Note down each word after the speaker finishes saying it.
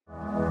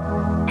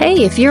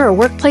Hey, if you're a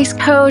workplace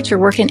coach or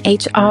work in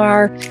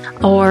HR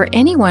or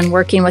anyone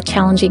working with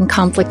challenging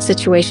conflict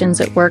situations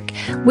at work,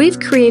 we've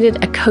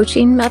created a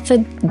coaching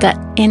method that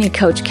any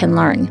coach can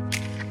learn.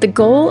 The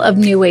goal of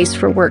New Ways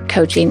for Work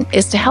coaching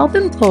is to help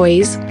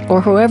employees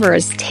or whoever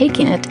is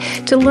taking it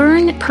to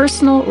learn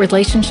personal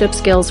relationship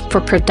skills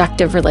for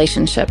productive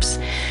relationships.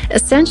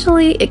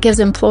 Essentially, it gives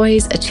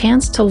employees a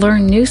chance to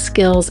learn new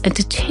skills and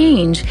to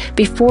change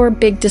before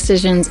big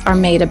decisions are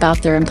made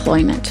about their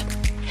employment.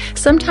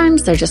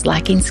 Sometimes they're just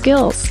lacking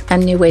skills,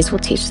 and New Ways will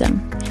teach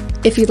them.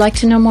 If you'd like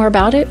to know more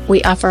about it,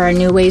 we offer our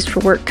New Ways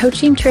for Work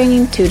coaching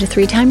training 2 to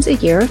 3 times a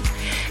year.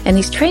 And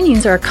these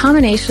trainings are a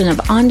combination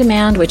of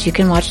on-demand, which you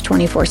can watch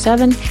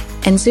 24/7,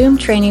 and Zoom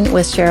training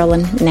with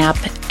Sherilyn Knapp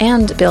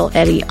and Bill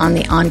Eddy on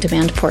the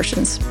on-demand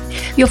portions.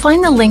 You'll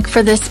find the link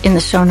for this in the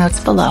show notes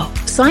below.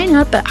 Sign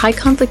up at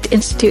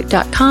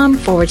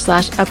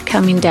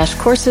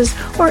highconflictinstitute.com/upcoming-courses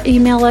or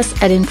email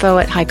us at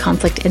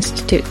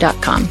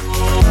info@highconflictinstitute.com.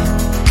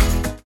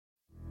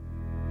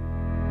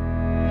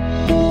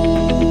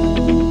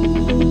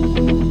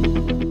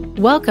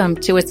 Welcome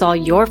to It's All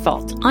Your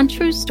Fault on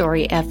True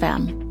Story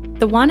FM,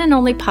 the one and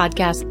only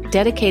podcast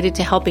dedicated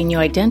to helping you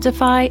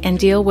identify and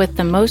deal with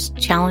the most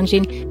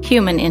challenging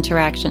human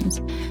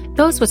interactions,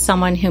 those with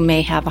someone who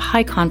may have a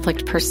high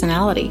conflict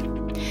personality.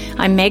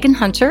 I'm Megan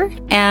Hunter,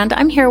 and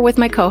I'm here with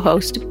my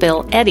co-host,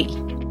 Bill Eddy.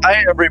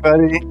 Hi,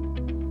 everybody.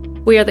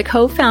 We are the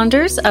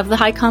co-founders of the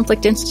High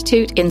Conflict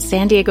Institute in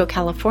San Diego,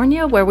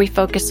 California, where we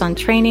focus on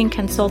training,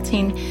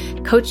 consulting,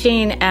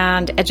 coaching,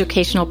 and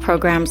educational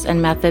programs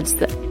and methods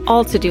that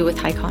all to do with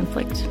high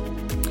conflict.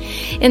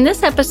 In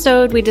this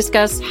episode, we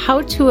discuss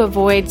how to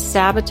avoid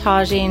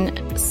sabotaging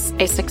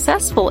a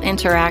successful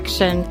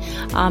interaction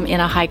in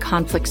a high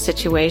conflict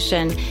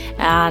situation,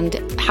 and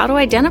how to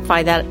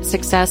identify that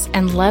success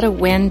and let a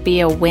win be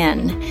a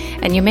win.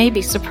 And you may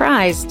be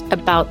surprised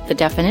about the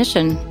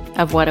definition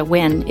of what a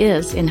win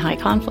is in high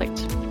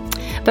conflict.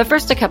 But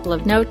first, a couple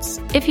of notes.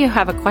 If you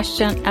have a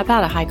question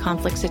about a high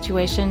conflict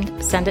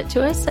situation, send it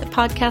to us at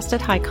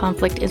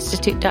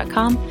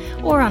podcast@highconflictinstitute.com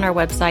or on our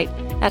website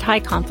at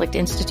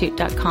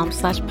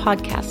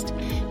highconflictinstitute.com/podcast,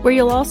 where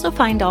you'll also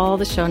find all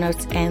the show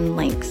notes and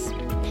links.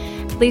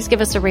 Please give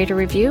us a rate or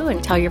review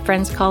and tell your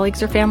friends,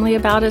 colleagues, or family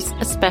about us,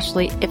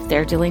 especially if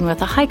they're dealing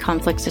with a high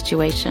conflict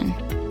situation.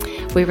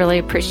 We really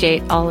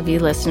appreciate all of you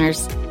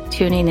listeners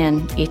tuning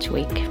in each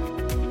week.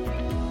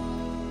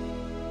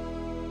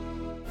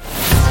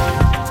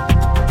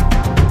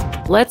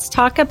 Let's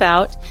talk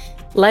about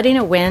letting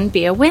a win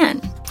be a win.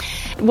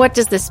 What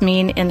does this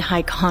mean in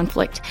high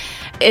conflict?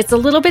 It's a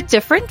little bit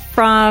different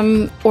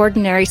from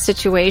ordinary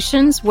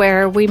situations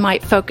where we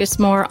might focus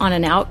more on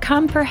an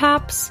outcome,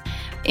 perhaps,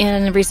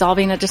 in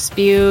resolving a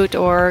dispute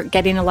or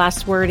getting a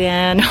last word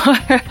in or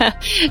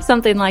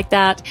something like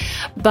that.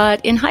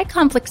 But in high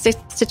conflict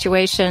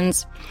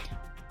situations,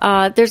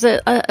 there's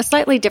a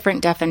slightly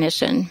different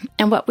definition.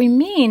 And what we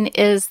mean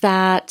is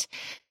that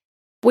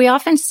we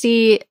often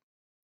see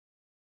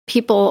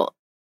people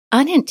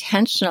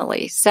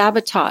unintentionally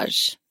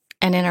sabotage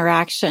an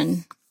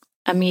interaction,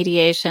 a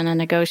mediation, a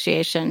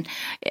negotiation,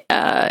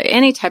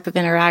 any type of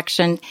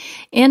interaction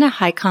in a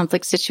high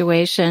conflict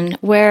situation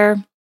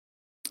where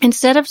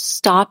instead of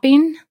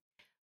stopping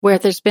where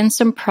there's been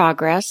some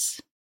progress,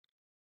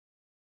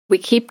 we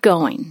keep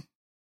going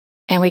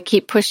and we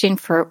keep pushing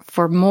for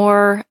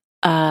more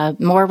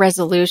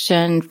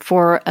resolution,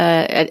 for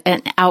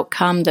an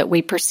outcome that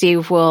we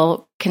perceive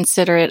will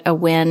consider it a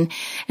win.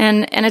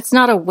 And it's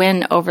not a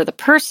win over the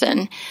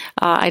person.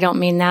 I don't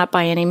mean that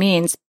by any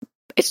means.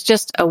 It's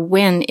just a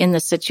win in the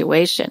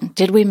situation.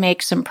 Did we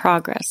make some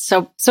progress?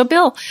 So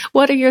Bill,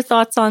 what are your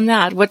thoughts on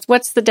that?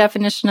 What's the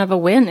definition of a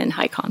win in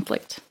high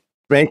conflict?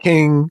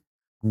 Making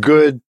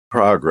good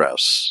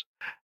progress.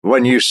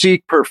 When you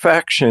seek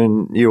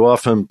perfection, you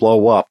often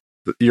blow up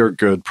your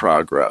good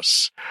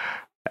progress.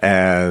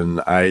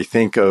 And I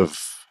think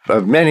of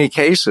many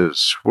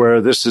cases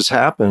where this has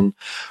happened,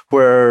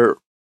 where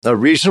a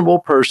reasonable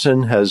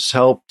person has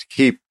helped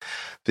keep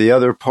the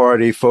other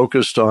party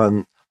focused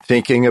on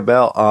thinking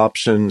about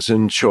options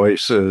and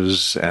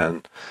choices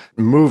and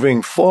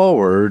moving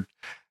forward.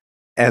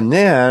 And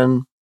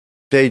then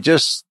they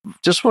just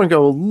want to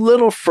go a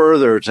little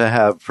further to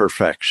have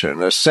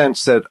perfection, a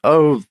sense that,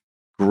 oh,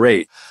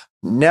 great.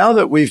 Now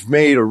that we've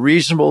made a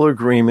reasonable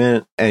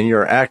agreement and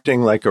you're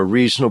acting like a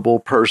reasonable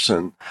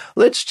person,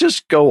 let's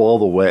just go all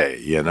the way,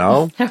 you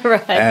know?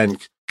 Right.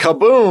 And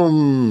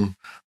kaboom!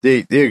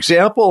 The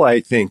example I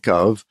think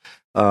of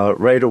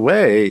right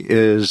away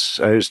is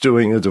I was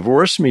doing a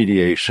divorce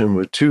mediation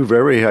with 2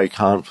 very high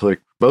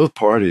conflict. Both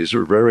parties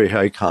were very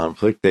high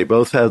conflict. They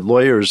both had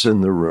lawyers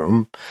in the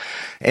room.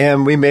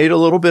 And we made a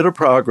little bit of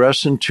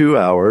progress in 2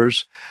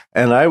 hours.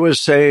 And I was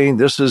saying,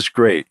 this is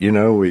great. You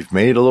know, we've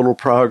made a little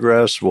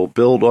progress. We'll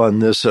build on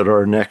this at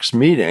our next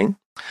meeting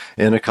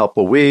in a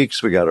couple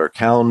weeks. We got our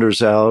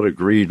calendars out,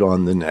 agreed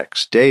on the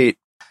next date.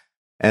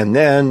 And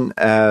then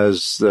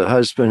as the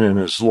husband and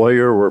his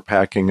lawyer were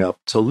packing up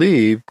to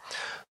leave,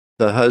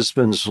 the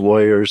husband's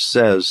lawyer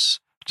says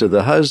to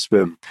the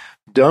husband,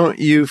 don't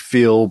you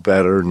feel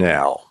better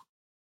now?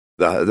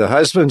 The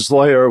husband's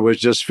lawyer was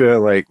just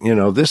feeling like,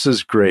 this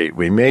is great.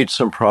 We made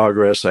some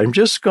progress. I'm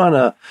just going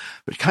to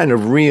kind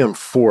of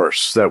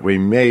reinforce that we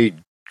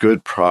made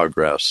good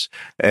progress,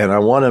 and I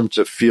want him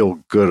to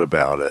feel good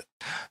about it.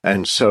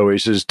 And so he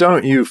says,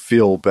 don't you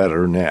feel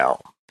better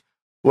now?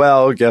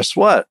 Well, guess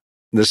what?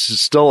 This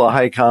is still a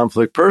high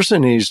conflict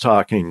person he's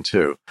talking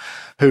to,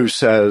 who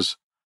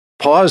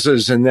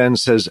pauses and then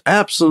says,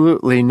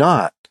 absolutely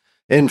not.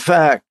 In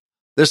fact,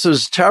 this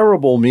is a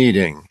terrible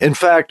meeting. In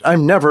fact,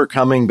 I'm never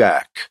coming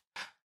back.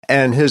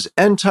 And his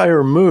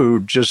entire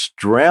mood just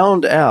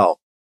drowned out,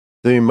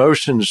 the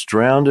emotions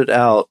drowned it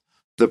out,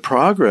 the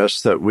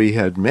progress that we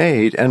had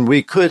made and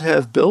we could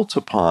have built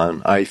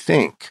upon, I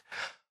think.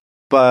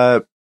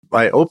 But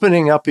by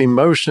opening up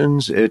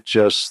emotions,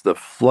 the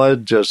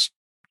flood just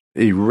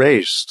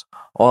erased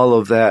all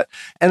of that.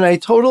 And I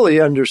totally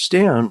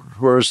understand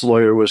where his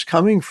lawyer was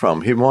coming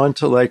from. He wanted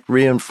to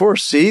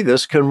reinforce, see,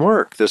 this can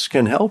work. This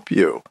can help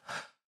you.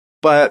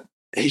 But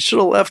he should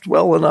have left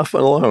well enough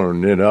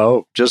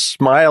alone, just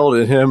smiled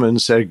at him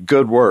and said,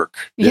 good work.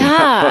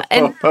 Yeah.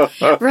 And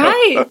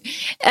right.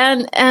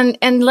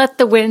 And let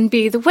the win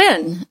be the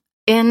win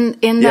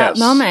in that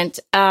moment.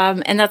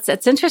 And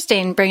that's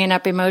interesting bringing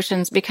up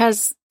emotions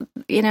because,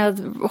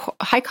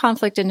 high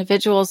conflict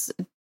individuals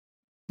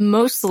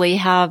mostly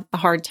have a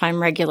hard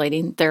time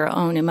regulating their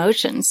own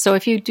emotions. So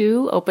if you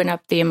do open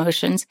up the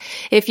emotions,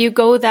 if you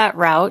go that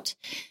route,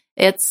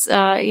 it's,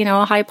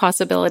 a high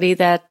possibility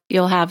that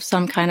you'll have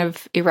some kind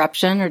of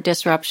eruption or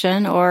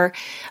disruption or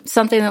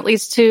something that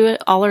leads to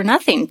all or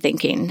nothing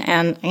thinking.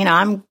 And,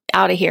 I'm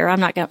out of here. I'm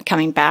not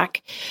coming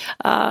back.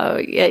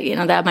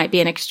 That might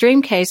be an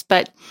extreme case,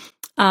 but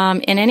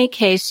in any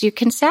case, you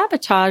can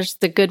sabotage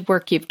the good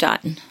work you've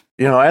done.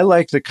 I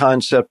like the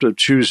concept of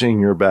choosing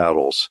your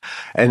battles.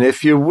 And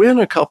if you win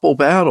a couple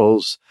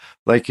battles,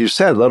 like you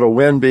said, let a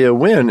win be a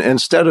win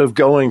instead of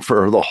going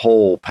for the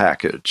whole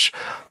package.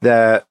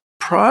 That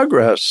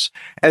progress,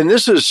 and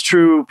this is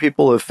true,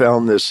 people have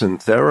found this in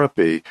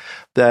therapy,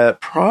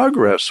 that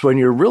progress, when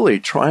you're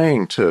really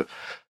trying to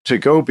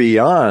go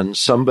beyond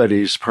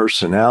somebody's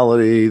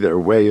personality, their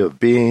way of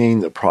being,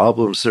 the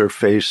problems they're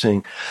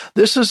facing,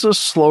 this is a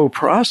slow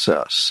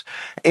process.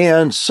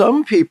 And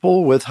some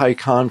people with high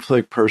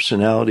conflict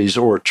personalities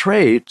or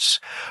traits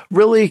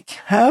really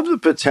have the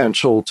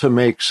potential to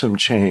make some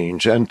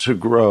change and to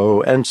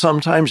grow and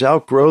sometimes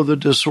outgrow the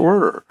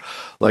disorder.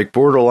 Like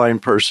borderline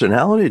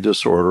personality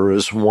disorder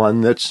is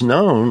one that's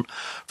known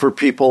for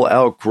people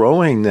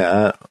outgrowing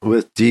that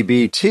with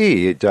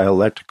DBT,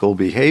 dialectical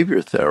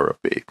behavior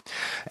therapy.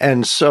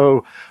 And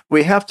so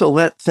we have to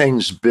let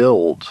things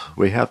build.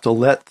 We have to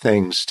let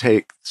things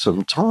take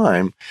some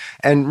time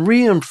and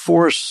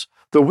reinforce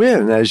the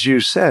win, as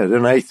you said.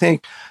 And I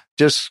think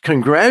just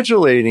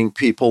congratulating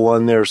people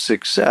on their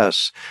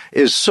success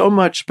is so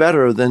much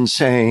better than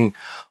saying,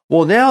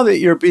 well, now that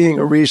you're being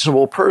a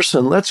reasonable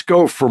person, let's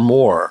go for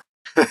more.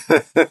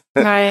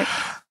 Right.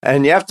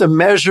 And you have to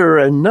measure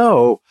and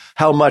know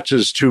how much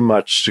is too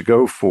much to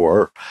go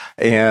for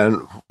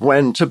and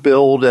when to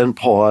build and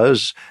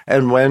pause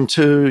and when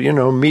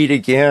to, meet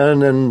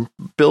again and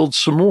build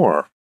some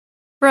more.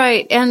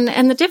 Right.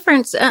 And the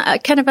difference,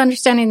 kind of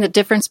understanding the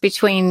difference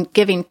between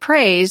giving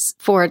praise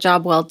for a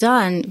job well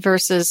done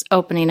versus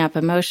opening up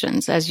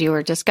emotions, as you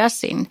were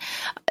discussing.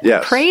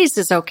 Yes. Praise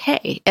is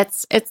okay.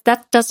 It's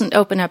that doesn't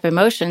open up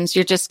emotions.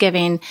 You're just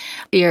you're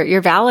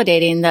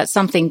validating that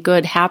something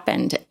good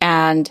happened.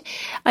 And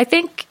I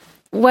think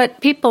what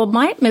people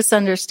might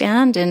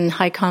misunderstand in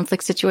high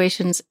conflict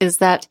situations is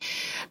that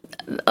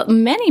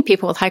many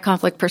people with high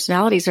conflict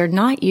personalities are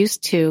not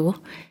used to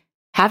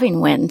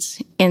having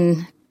wins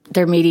in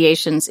their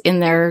mediations,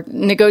 in their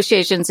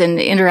negotiations and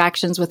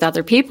interactions with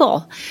other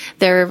people.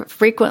 They're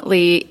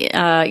frequently,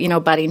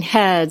 butting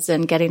heads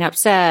and getting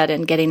upset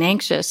and getting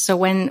anxious. So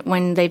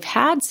when they've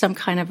had some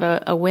kind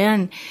of a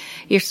win,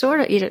 you're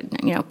sort of,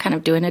 kind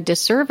of doing a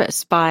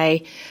disservice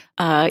by,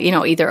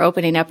 either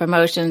opening up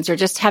emotions or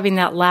just having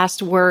that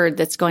last word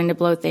that's going to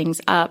blow things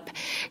up.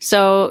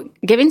 So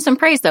giving some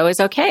praise, though,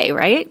 is okay,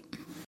 right?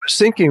 I was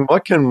thinking,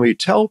 what can we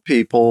tell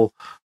people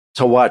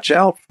to watch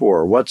out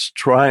for? What's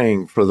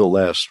trying for the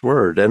last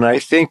word? And I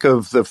think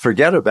of the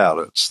forget about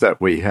it's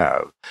that we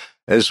have.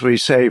 As we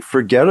say,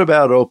 forget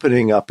about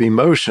opening up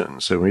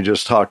emotions. And we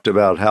just talked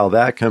about how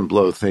that can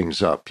blow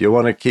things up. You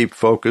want to keep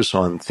focus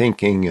on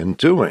thinking and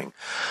doing,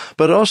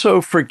 but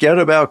also forget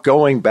about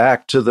going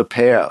back to the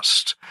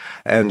past.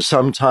 And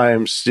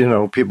sometimes,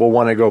 people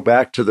want to go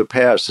back to the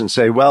past and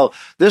say, well,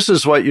 this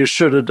is what you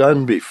should have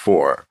done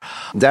before.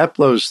 That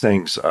blows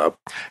things up.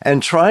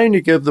 And trying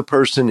to give the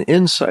person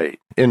insight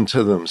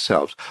into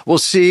themselves. Well,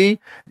 see,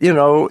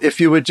 if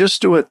you would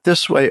just do it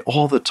this way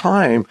all the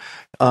time,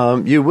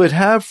 you would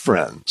have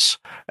friends.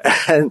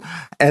 And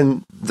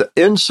the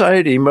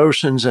insight,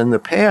 emotions, and the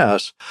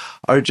past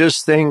are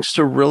just things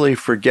to really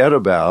forget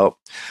about.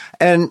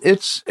 And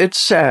it's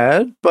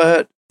sad,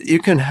 but you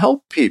can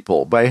help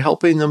people by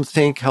helping them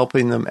think,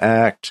 helping them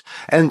act,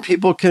 and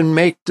people can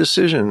make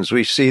decisions.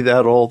 We see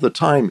that all the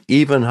time,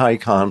 even high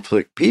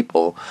conflict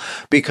people,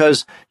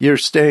 because you're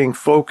staying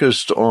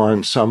focused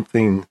on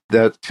something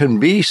that can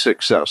be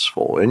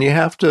successful. And you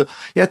have to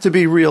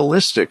be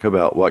realistic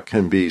about what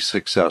can be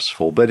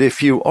successful. But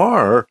if you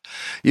are,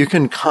 you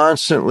can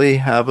constantly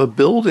have a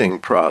building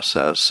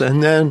process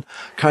and then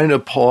kind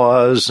of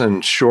pause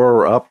and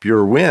shore up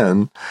your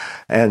win.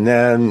 And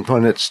then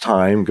when it's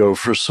time, go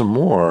for some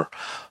more.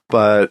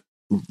 But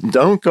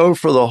don't go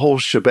for the whole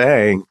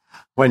shebang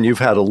when you've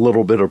had a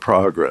little bit of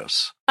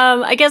progress.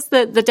 I guess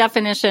the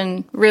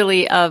definition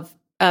really of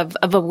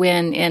a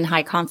win in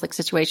high conflict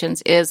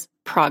situations is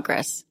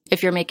progress.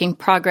 If you're making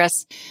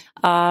progress,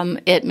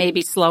 it may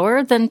be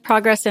slower than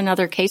progress in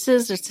other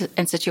cases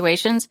and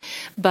situations,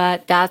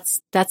 but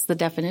that's the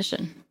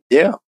definition.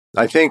 Yeah,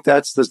 I think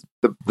that's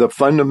the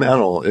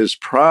fundamental is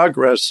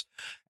progress.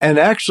 And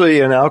actually,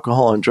 in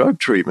alcohol and drug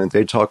treatment,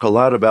 they talk a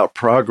lot about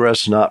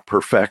progress, not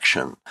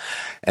perfection.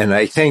 And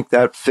I think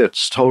that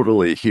fits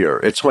totally here.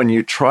 It's when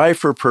you try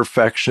for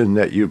perfection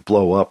that you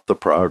blow up the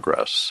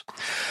progress.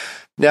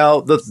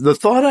 Now, the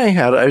thought I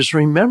had, I was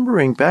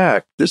remembering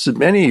back, this is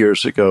many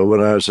years ago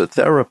when I was a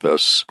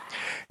therapist,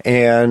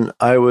 and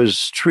I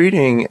was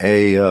treating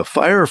a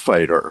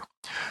firefighter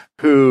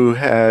who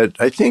had,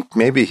 I think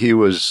maybe he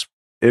was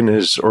in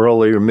his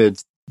early or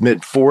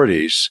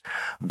mid-40s,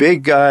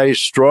 big guy,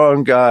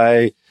 strong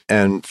guy,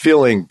 and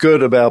feeling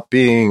good about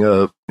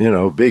being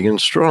big and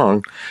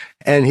strong.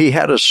 And he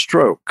had a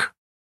stroke.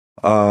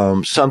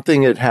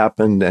 Something had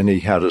happened and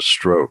he had a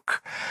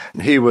stroke.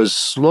 He was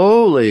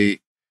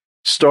slowly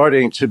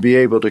starting to be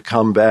able to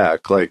come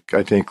back,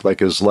 like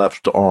his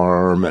left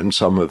arm and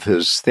some of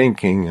his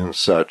thinking and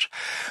such.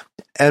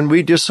 And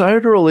we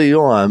decided early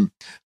on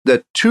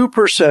that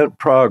 2%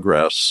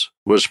 progress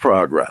was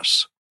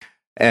progress.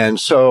 And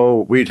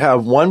so we'd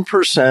have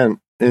 1%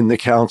 in the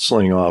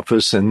counseling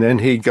office, and then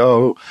he'd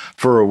go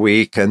for a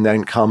week and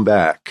then come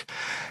back.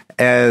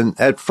 And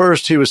at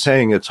first he was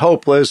saying, it's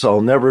hopeless,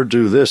 I'll never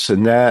do this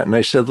and that. And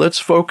I said, let's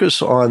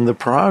focus on the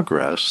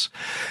progress.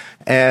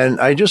 And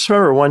I just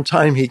remember one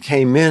time he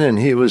came in and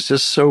he was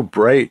just so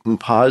bright and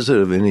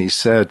positive, and he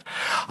said,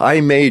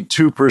 I made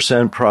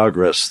 2%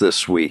 progress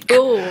this week.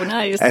 Oh,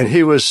 nice. And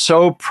he was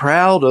so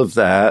proud of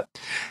that.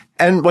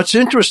 And what's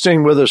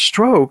interesting with a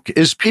stroke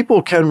is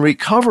people can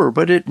recover,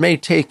 but it may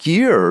take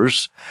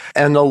years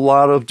and a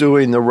lot of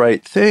doing the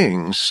right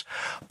things.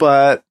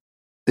 But,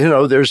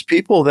 there's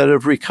people that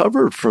have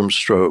recovered from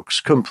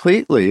strokes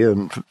completely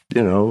in,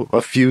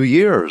 a few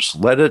years.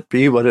 Let it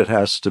be what it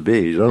has to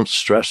be. Don't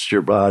stress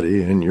your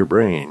body and your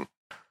brain.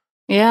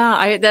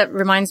 Yeah, that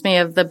reminds me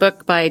of the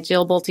book by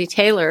Jill Bolte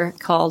Taylor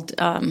called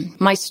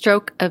My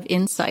Stroke of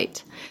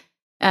Insight.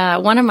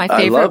 One of my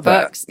favorite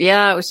books.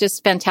 Yeah, it was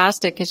just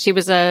fantastic because she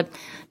was a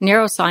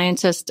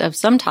neuroscientist of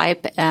some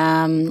type,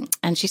 and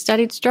she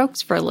studied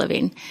strokes for a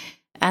living.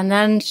 And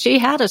then she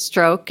had a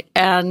stroke,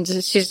 and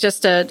she's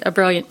just a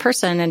brilliant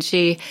person, and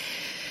she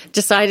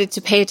decided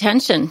to pay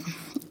attention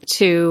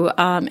to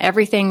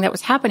everything that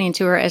was happening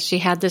to her as she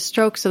had this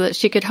stroke so that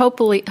she could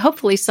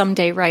hopefully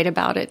someday write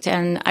about it.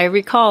 And I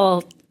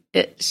recall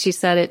she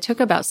said it took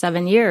about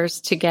 7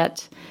 years to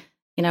get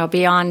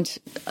beyond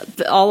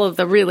all of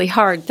the really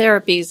hard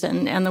therapies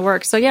and the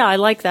work. So yeah, I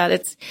like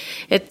that.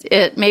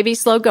 It may be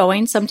slow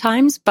going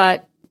sometimes,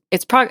 but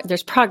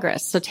there's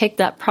progress. So take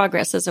that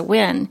progress as a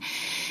win.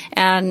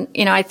 And,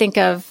 I think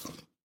of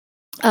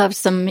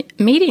some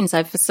meetings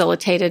I've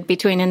facilitated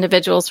between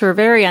individuals who are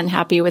very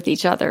unhappy with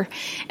each other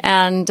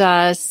and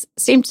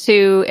seem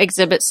to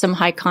exhibit some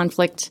high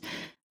conflict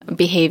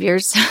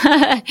behaviors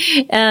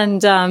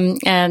and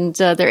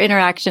their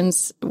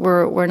interactions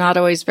were not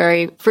always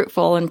very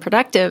fruitful and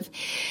productive.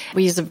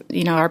 We use,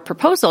 our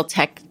proposal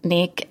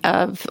technique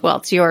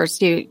it's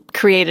yours. You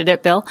created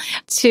it, Bill,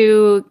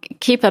 to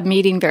keep a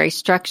meeting very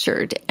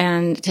structured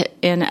and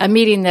in a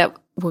meeting that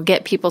will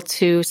get people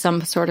to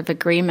some sort of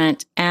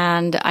agreement.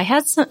 And I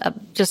had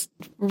just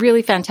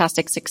really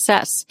fantastic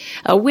success,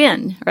 a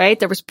win, right?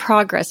 There was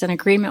progress, an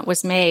agreement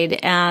was made,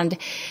 and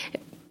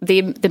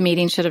the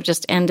meeting should have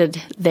just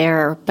ended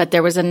there. But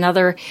there was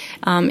another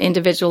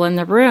individual in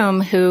the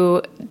room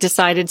who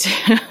decided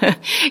to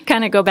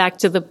kind of go back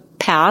to the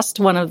past,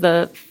 one of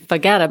the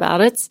forget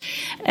about it's,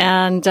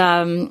 and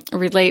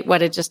relate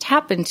what had just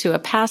happened to a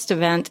past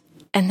event.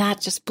 And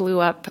that just blew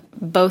up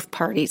both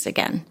parties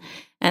again.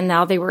 And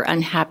now they were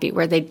unhappy,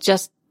 where they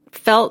just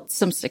felt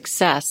some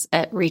success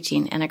at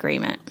reaching an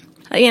agreement.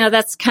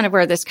 That's kind of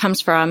where this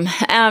comes from.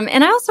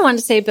 And I also wanted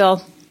to say,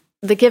 Bill,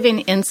 the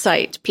giving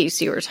insight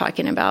piece you were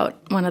talking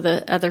about, one of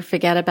the other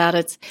forget about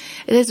it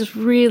is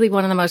really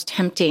one of the most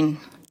tempting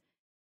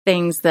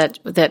things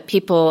that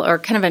people are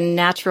kind of a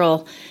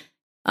natural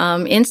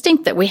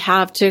instinct that we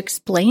have to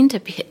explain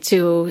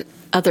to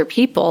other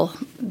people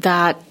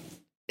that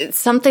it's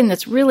something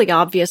that's really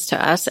obvious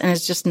to us and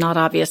is just not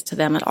obvious to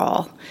them at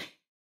all.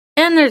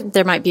 And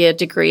there might be a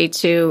degree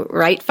to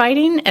right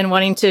fighting and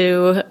wanting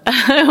to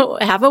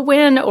have a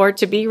win or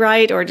to be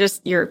right, or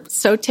just you're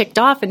so ticked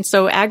off and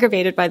so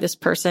aggravated by this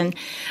person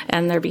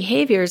and their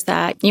behaviors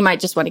that you might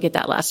just want to get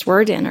that last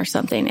word in or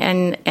something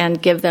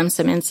and give them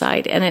some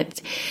insight.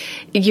 And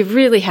you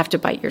really have to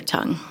bite your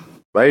tongue.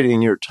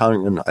 Biting your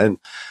tongue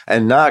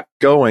and not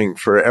going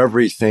for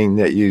everything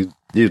that you'd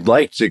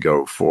like to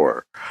go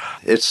for.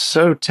 It's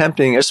so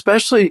tempting,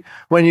 especially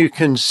when you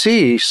can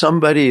see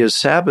somebody is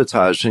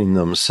sabotaging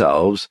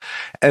themselves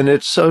and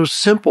it's so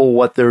simple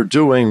what they're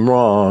doing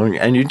wrong,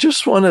 and you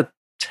just want to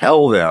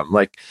tell them,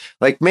 like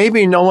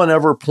maybe no one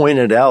ever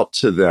pointed out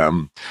to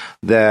them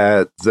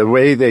that the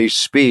way they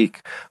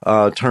speak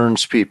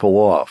turns people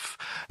off.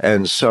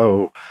 And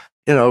so,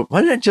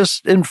 why not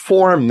just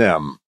inform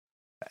them?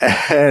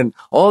 And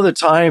all the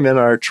time in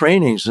our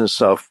trainings and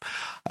stuff,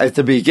 at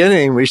the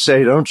beginning, we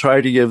say, don't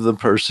try to give the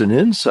person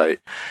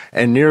insight.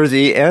 And near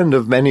the end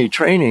of many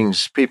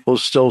trainings, people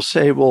still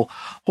say, well,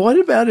 what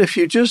about if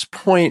you just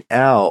point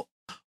out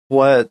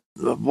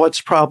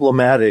what's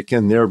problematic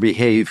in their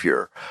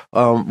behavior?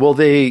 Will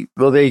they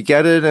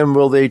get it, and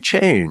will they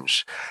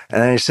change?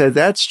 And I said,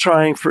 that's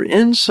trying for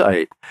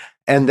insight.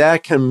 And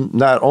that can,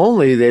 not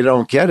only they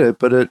don't get it,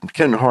 but it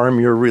can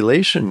harm your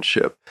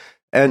relationship.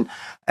 And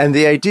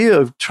the idea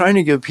of trying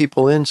to give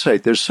people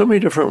insight, there's so many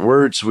different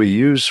words we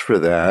use for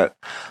that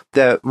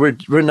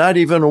we're not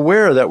even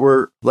aware that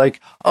we're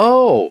like,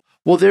 oh,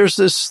 well, there's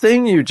this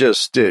thing you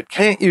just did.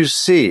 Can't you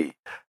see?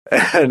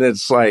 And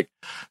it's like,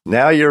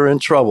 now you're in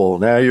trouble.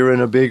 Now you're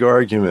in a big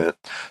argument.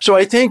 So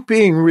I think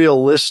being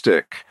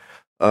realistic,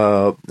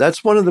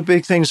 that's one of the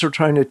big things we're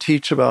trying to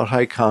teach about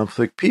high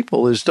conflict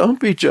people is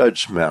don't be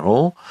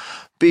judgmental.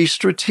 Be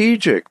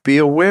strategic. Be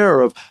aware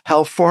of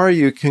how far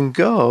you can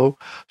go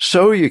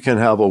so you can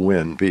have a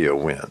win be a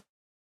win.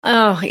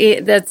 Oh,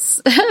 that's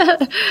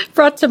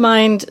brought to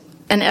mind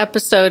an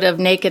episode of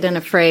Naked and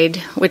Afraid,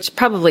 which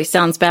probably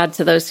sounds bad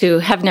to those who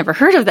have never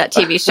heard of that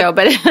TV show,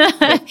 but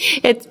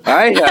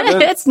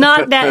it's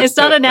not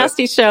a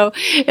nasty show.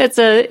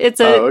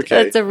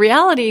 It's a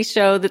reality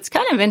show that's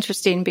kind of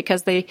interesting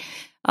because they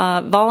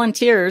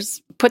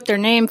volunteers put their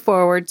name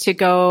forward to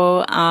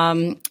go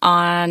on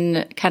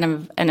kind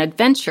of an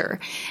adventure,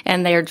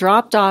 and they are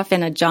dropped off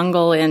in a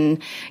jungle in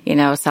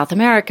South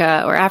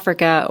America or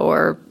Africa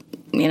or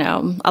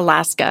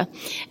Alaska,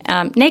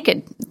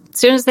 naked. As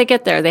soon as they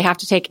get there, they have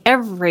to take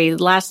every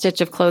last stitch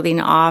of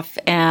clothing off,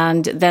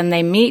 and then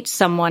they meet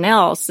someone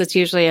else that's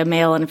usually a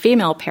male and a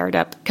female paired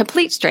up,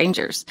 complete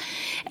strangers.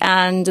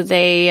 And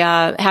they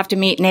have to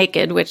meet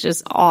naked, which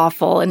is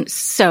awful and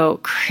so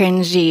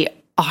cringy,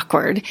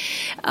 awkward.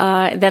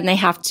 Then they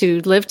have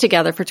to live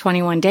together for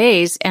 21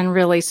 days and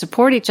really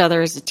support each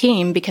other as a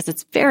team, because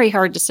it's very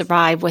hard to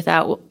survive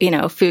without,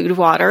 food,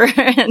 water,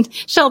 and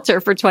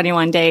shelter for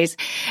 21 days.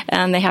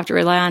 And they have to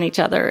rely on each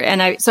other.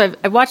 And I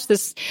watched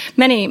this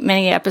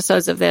many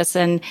episodes of this,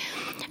 and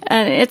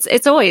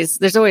there's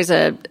always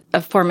a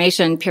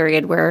formation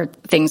period where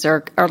things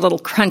are a little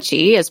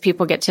crunchy as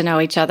people get to know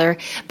each other.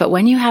 But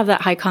when you have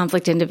that high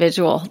conflict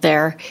individual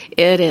there,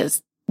 it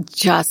is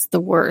just the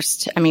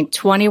worst.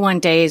 21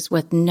 days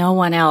with no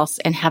one else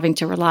and having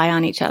to rely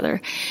on each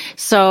other.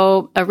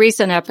 So a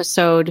recent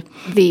episode,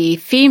 the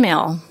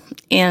female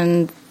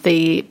in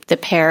the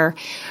pair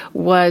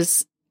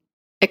was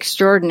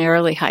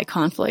extraordinarily high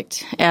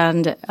conflict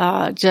and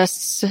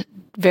just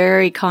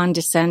very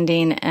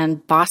condescending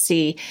and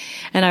bossy.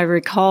 And I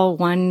recall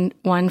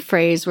one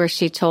phrase where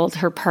she told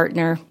her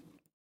partner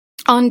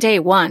on day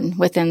one,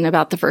 within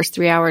about the first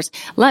 3 hours,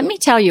 "Let me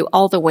tell you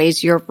all the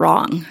ways you're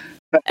wrong."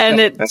 And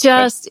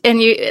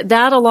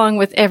that along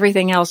with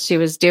everything else she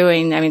was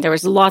doing, there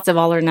was lots of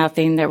all or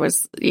nothing. There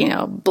was,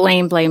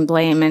 blame.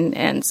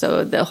 And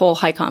so the whole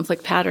high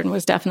conflict pattern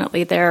was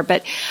definitely there.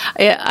 But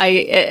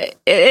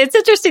it's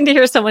interesting to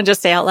hear someone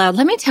just say out loud,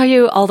 "Let me tell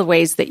you all the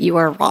ways that you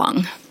are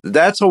wrong."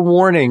 That's a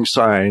warning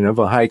sign of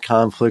a high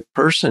conflict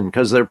person,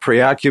 because they're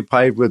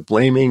preoccupied with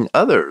blaming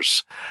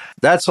others.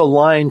 That's a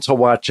line to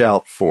watch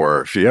out for.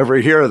 If you ever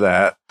hear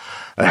that,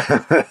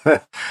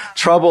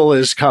 trouble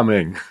is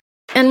coming.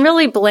 And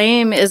really,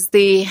 blame is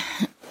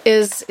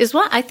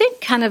what I think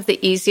kind of the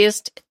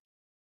easiest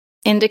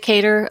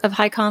indicator of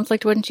high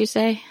conflict, wouldn't you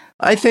say?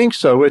 I think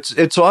so.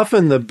 It's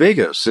often the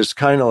biggest. It's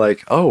kind of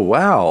like, oh,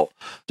 wow,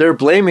 they're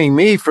blaming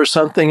me for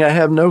something I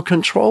have no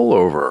control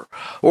over,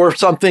 or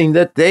something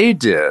that they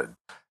did.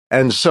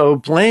 And so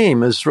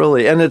blame is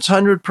really, and it's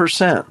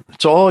 100%.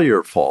 It's all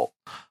your fault.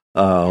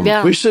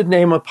 We should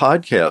name a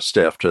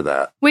podcast after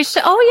that. We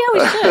should. Oh, yeah,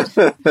 we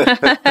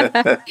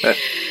should.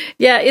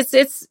 Yeah,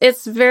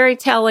 it's very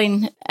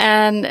telling.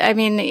 And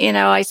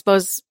I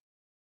suppose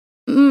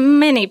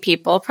many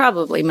people,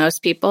 probably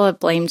most people, have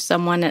blamed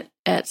someone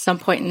at some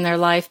point in their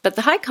life. But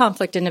the high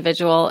conflict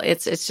individual,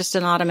 it's just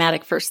an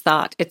automatic first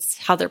thought. It's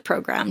how they're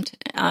programmed.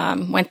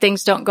 When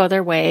things don't go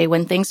their way,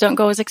 when things don't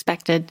go as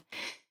expected,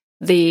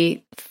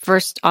 the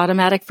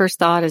automatic first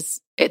thought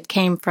is it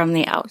came from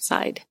the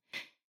outside.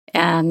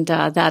 And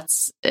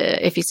that's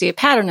if you see a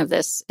pattern of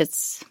this,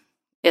 it's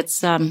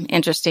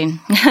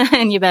interesting,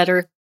 and you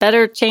better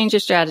better change your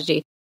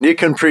strategy. You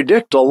can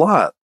predict a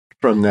lot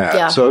from that.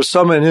 Yeah. So if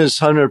someone is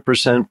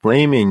 100%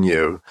 blaming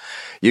you,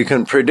 you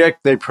can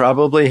predict they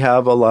probably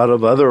have a lot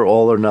of other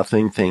all or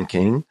nothing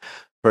thinking,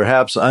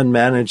 perhaps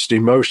unmanaged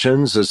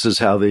emotions. This is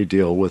how they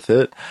deal with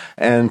it,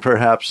 and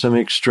perhaps some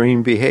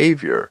extreme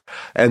behavior.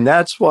 And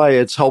that's why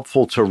it's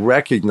helpful to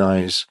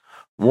recognize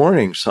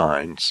warning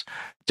signs.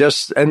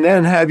 And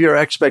then have your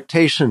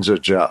expectations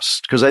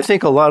adjust. Because I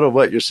think a lot of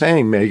what you're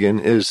saying, Megan,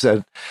 is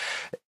that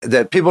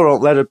people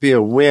don't let it be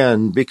a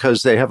win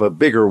because they have a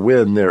bigger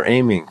win they're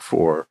aiming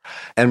for.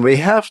 And we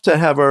have to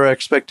have our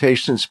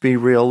expectations be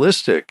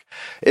realistic.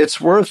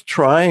 It's worth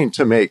trying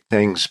to make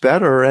things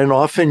better, and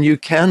often you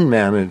can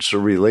manage a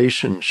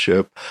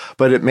relationship,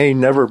 but it may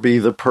never be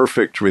the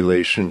perfect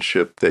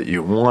relationship that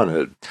you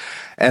wanted.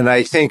 And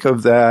I think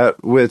of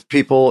that with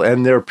people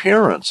and their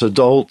parents,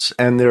 adults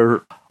and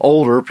their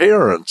older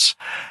parents,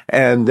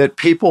 and that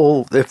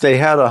people, if they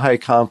had a high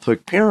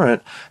conflict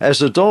parent,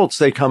 as adults,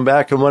 they come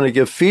back and want to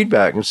give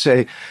feedback and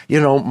say,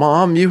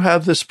 Mom, you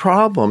have this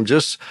problem.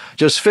 Just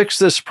fix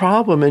this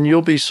problem and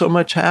you'll be so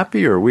much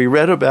happier. We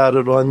read about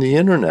it on the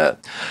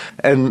internet.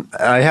 And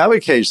I have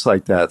a case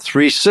like that.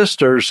 3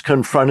 sisters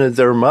confronted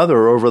their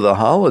mother over the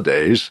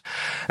holidays,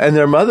 and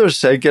their mother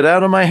said, "Get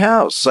out of my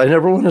house. I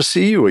never want to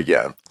see you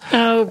again."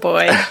 Oh,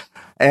 boy.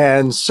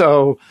 And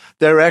so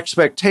their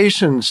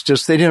expectations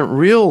they didn't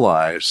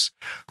realize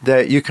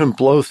that you can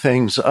blow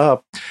things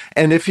up.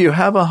 And if you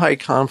have a high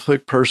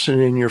conflict person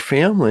in your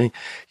family,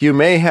 you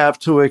may have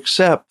to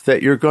accept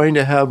that you're going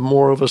to have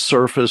more of a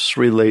surface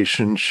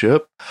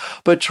relationship,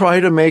 but try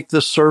to make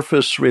the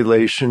surface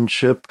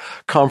relationship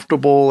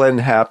comfortable and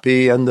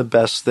happy and the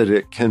best that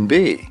it can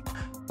be,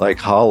 like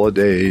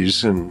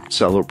holidays and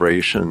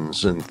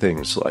celebrations and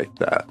things like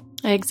that.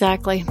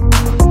 Exactly.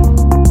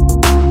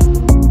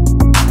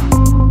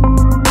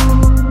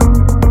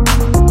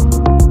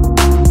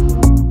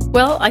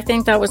 Well, I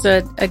think that was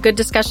a good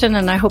discussion,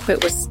 and I hope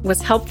it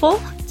was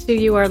helpful to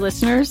you, our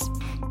listeners.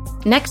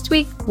 Next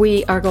week,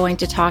 we are going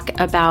to talk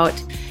about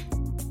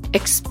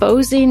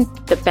exposing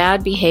the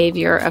bad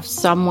behavior of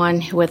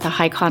someone with a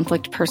high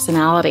conflict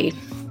personality.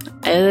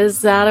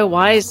 Is that a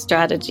wise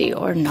strategy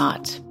or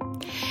not?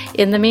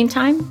 In the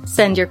meantime,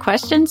 send your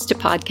questions to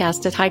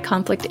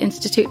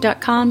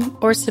podcast@highconflictinstitute.com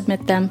or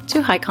submit them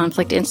to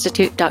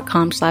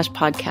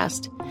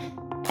highconflictinstitute.com/podcast.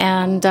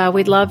 And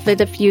we'd love it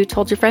if you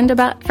told your friends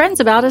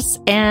about us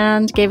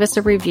and gave us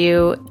a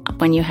review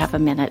when you have a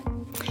minute.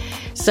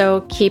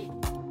 So keep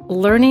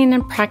learning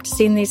and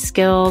practicing these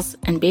skills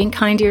and being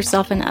kind to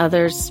yourself and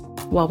others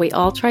while we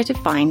all try to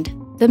find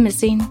the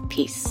missing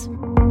piece.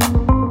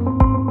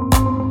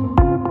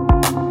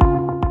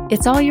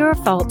 It's All Your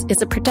Fault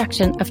is a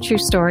production of True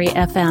Story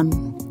FM.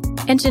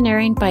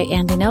 Engineering by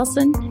Andy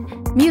Nelson.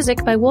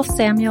 Music by Wolf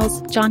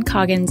Samuels, John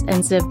Coggins,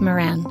 and Ziv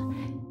Moran.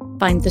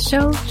 Find the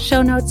show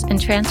notes, and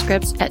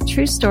transcripts at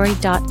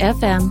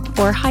truestory.fm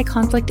or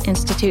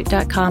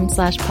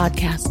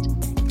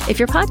highconflictinstitute.com/podcast. If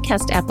your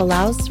podcast app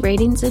allows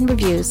ratings and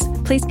reviews,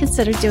 please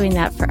consider doing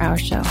that for our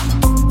show.